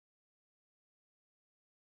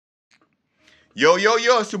Yo, yo,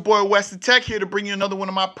 yo, it's your boy Wes the Tech here to bring you another one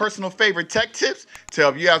of my personal favorite tech tips to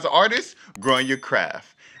help you as an artist growing your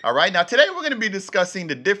craft. All right, now today we're going to be discussing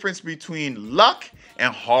the difference between luck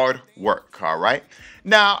and hard work. All right,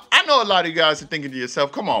 now I know a lot of you guys are thinking to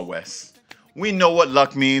yourself, come on, Wes. We know what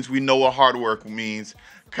luck means, we know what hard work means,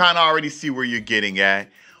 kind of already see where you're getting at.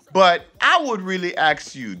 But I would really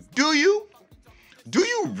ask you, do you? Do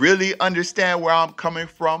you really understand where I'm coming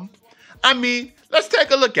from? I mean, let's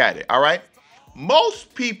take a look at it, all right?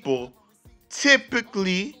 Most people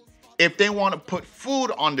typically, if they want to put food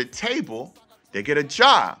on the table, they get a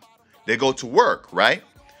job. They go to work, right?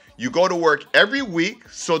 You go to work every week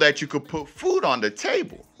so that you could put food on the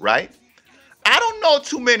table, right? I don't know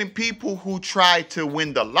too many people who try to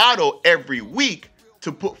win the lotto every week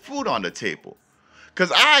to put food on the table.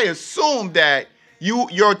 Because I assume that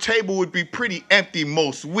your table would be pretty empty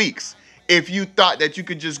most weeks if you thought that you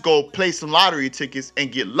could just go play some lottery tickets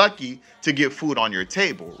and get lucky to get food on your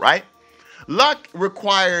table, right? Luck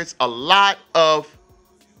requires a lot of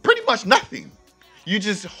pretty much nothing. You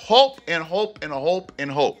just hope and hope and hope and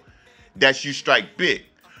hope that you strike big.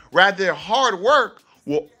 Rather, hard work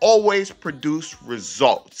will always produce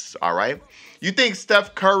results, all right? You think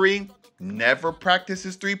Steph Curry never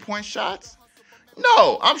practices three-point shots?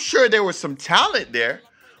 No, I'm sure there was some talent there,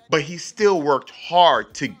 but he still worked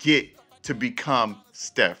hard to get to become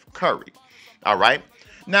Steph Curry. All right.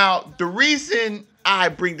 Now, the reason I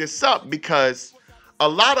bring this up because a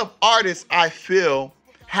lot of artists I feel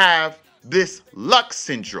have this luck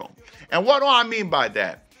syndrome. And what do I mean by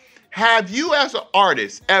that? Have you as an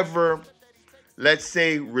artist ever, let's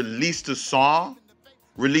say, released a song,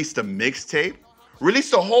 released a mixtape,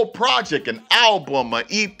 released a whole project, an album, an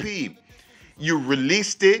EP? You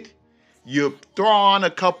released it, you throw on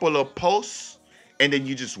a couple of posts, and then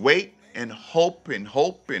you just wait and hope and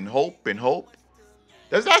hope and hope and hope.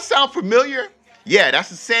 Does that sound familiar? Yeah, that's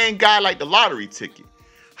the same guy like the lottery ticket.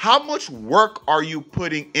 How much work are you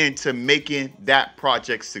putting into making that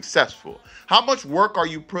project successful? How much work are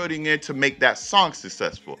you putting in to make that song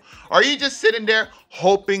successful? Are you just sitting there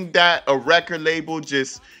hoping that a record label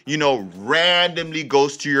just, randomly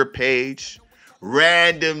goes to your page,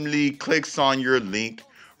 randomly clicks on your link,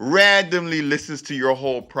 randomly listens to your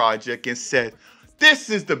whole project and says,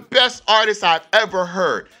 this is the best artist I've ever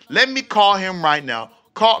heard. Let me call him right now.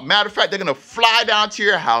 Matter of fact, they're going to fly down to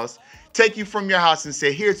your house, take you from your house and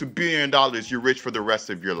say, here's $1 billion. You're rich for the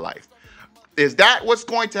rest of your life. Is that what's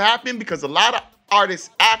going to happen? Because a lot of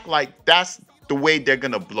artists act like that's the way they're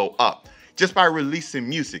going to blow up just by releasing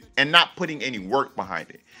music and not putting any work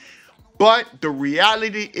behind it. But the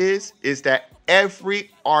reality is that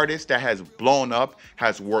every artist that has blown up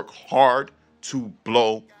has worked hard to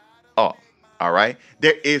blow up. All right.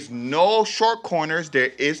 There is no short corners.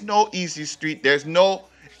 There is no easy street. There's no,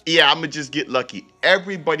 I'm going to just get lucky.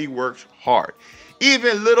 Everybody works hard.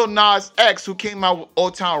 Even Lil Nas X, who came out with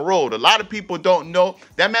Old Town Road, a lot of people don't know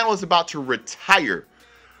that man was about to retire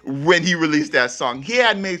when he released that song. He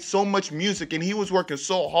had made so much music and he was working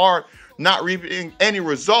so hard, not reaping any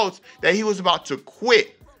results, that he was about to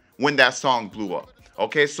quit when that song blew up.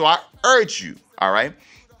 Okay, so I urge you, all right,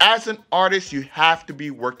 as an artist, you have to be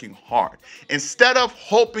working hard. Instead of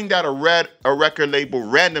hoping that a record label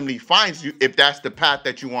randomly finds you, if that's the path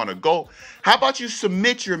that you want to go, how about you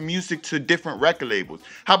submit your music to different record labels?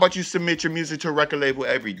 How about you submit your music to a record label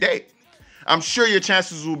every day? I'm sure your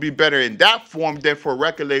chances will be better in that form than for a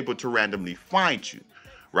record label to randomly find you,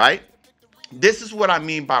 right? This is what I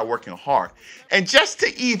mean by working hard. And just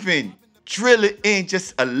to even drill it in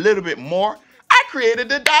just a little bit more, I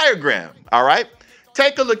created a diagram, all right?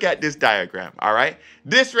 Take a look at this diagram, all right?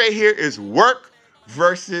 This right here is work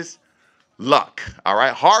versus luck, all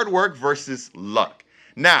right? Hard work versus luck.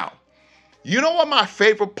 Now, you know what my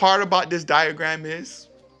favorite part about this diagram is?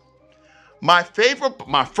 My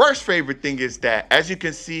first favorite thing is that, as you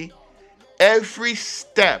can see, every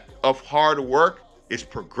step of hard work is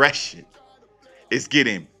progression. It's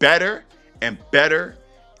getting better and better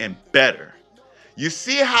and better. You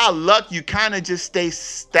see how luck, you kind of just stay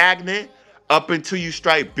stagnant up until you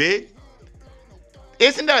strike big?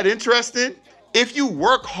 Isn't that interesting? If you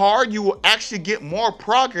work hard, you will actually get more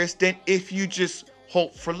progress than if you just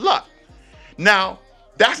hope for luck. Now,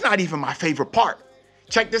 that's not even my favorite part.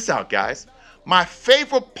 Check this out, guys. My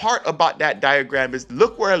favorite part about that diagram is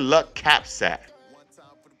look where luck caps at.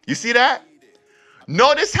 You see that?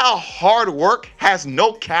 Notice how hard work has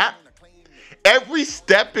no cap. Every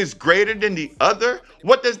step is greater than the other.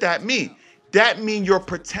 What does that mean? That means your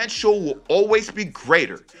potential will always be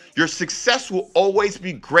greater. Your success will always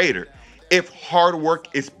be greater if hard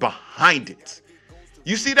work is behind it.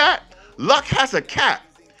 You see that? Luck has a cap.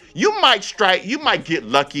 You might get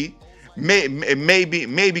lucky,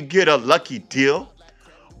 maybe get a lucky deal,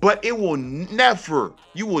 but you will never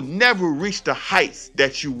reach the heights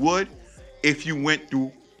that you would if you went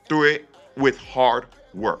through it with hard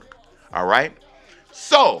work. All right?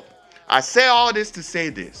 So, I say all this to say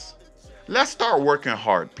this. Let's start working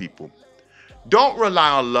hard, people. Don't rely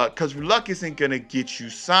on luck, because luck isn't going to get you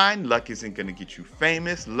signed. Luck isn't going to get you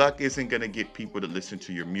famous. Luck isn't going to get people to listen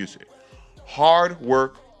to your music. Hard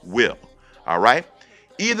work will. All right?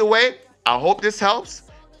 Either way, I hope this helps.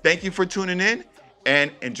 Thank you for tuning in,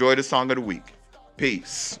 and enjoy the song of the week.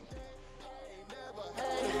 Peace.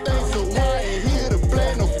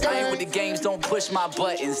 Games don't push my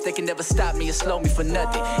buttons. They can never stop me or slow me for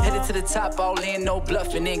nothing. Headed to the top, all in, no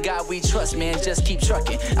bluffing. In God we trust, man, just keep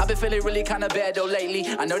trucking. I've been feeling really kind of bad though lately.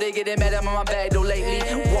 I know they getting mad at my bag though lately.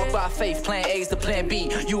 Walk by faith, plan A's to plan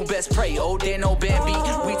B. You best pray, oh there no Bambi.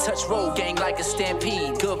 We touch road gang like a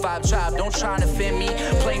stampede. Good vibe tribe, don't try to offend me.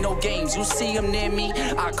 Play no games, you see him near me.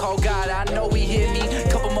 I call God, I know he hear me.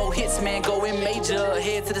 Couple more hits, man, going major.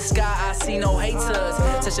 Head to the sky, I see no haters.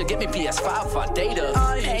 Said she'll get me PS5 for data.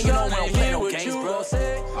 Man, you know we don't play no games, bro.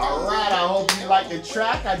 Alright, I hope you like the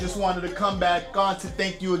track. I just wanted to come back on to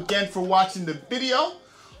thank you again for watching the video.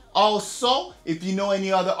 Also, if you know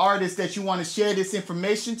any other artists that you want to share this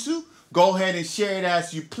information to, go ahead and share it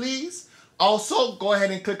as you please. Also, go ahead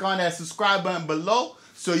and click on that subscribe button below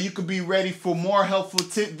so you can be ready for more helpful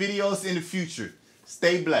tip videos in the future.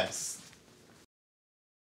 Stay blessed.